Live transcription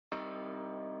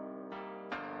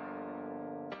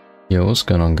Yo, what's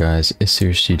going on guys, it's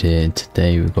Serious Dude here, and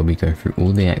today we're going to be going through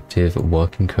all the active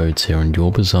working codes here on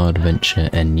Your Bizarre Adventure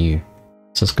and New.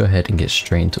 So let's go ahead and get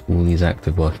straight into all these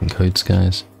active working codes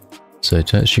guys. So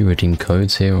to actually redeem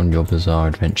codes here on Your Bizarre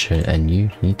Adventure and New,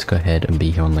 you need to go ahead and be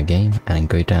here on the game and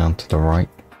go down to the right,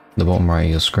 the bottom right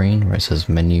of your screen where it says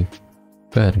menu.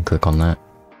 Go ahead and click on that.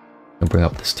 It'll bring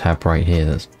up this tab right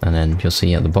here, and then you'll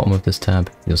see at the bottom of this tab,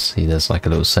 you'll see there's like a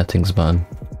little settings button.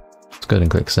 Let's go ahead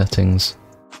and click settings.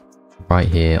 Right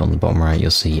here on the bottom right,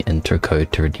 you'll see enter a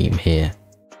code to redeem here.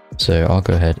 So I'll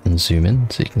go ahead and zoom in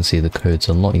so you can see the codes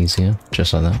a lot easier,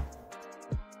 just like that.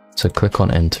 So click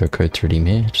on enter a code to redeem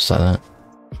here, just like that.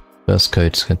 First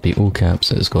code is going to be all caps,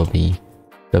 so it's got to be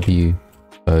WONDEROFU.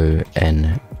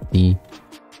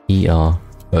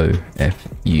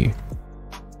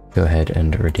 Go ahead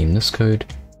and redeem this code,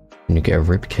 and you get a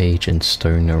ribcage and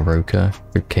stone roca,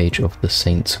 ribcage of the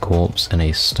saint's corpse, and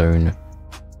a stone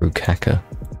rukaka.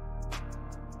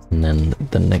 And then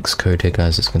the next code here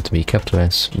guys is going to be capital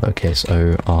S, lowercase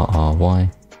o, R-R-Y,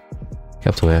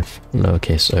 capital F,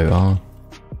 lowercase o-r,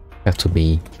 capital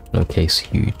B,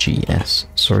 lowercase u-g-s.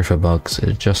 Sorry for bugs,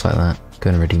 it's just like that.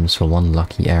 Going to redeem this for 1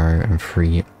 lucky arrow and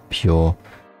 3 pure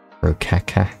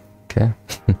rokaka.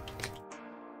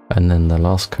 And then the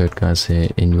last code guys here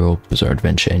in Your Bizarre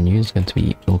Adventure and New is going to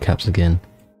be all caps again,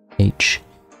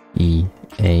 H-E-A-V-E-N,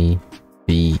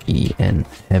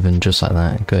 heaven, just like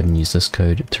that. Go ahead and use this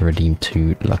code to redeem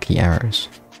 2 lucky arrows.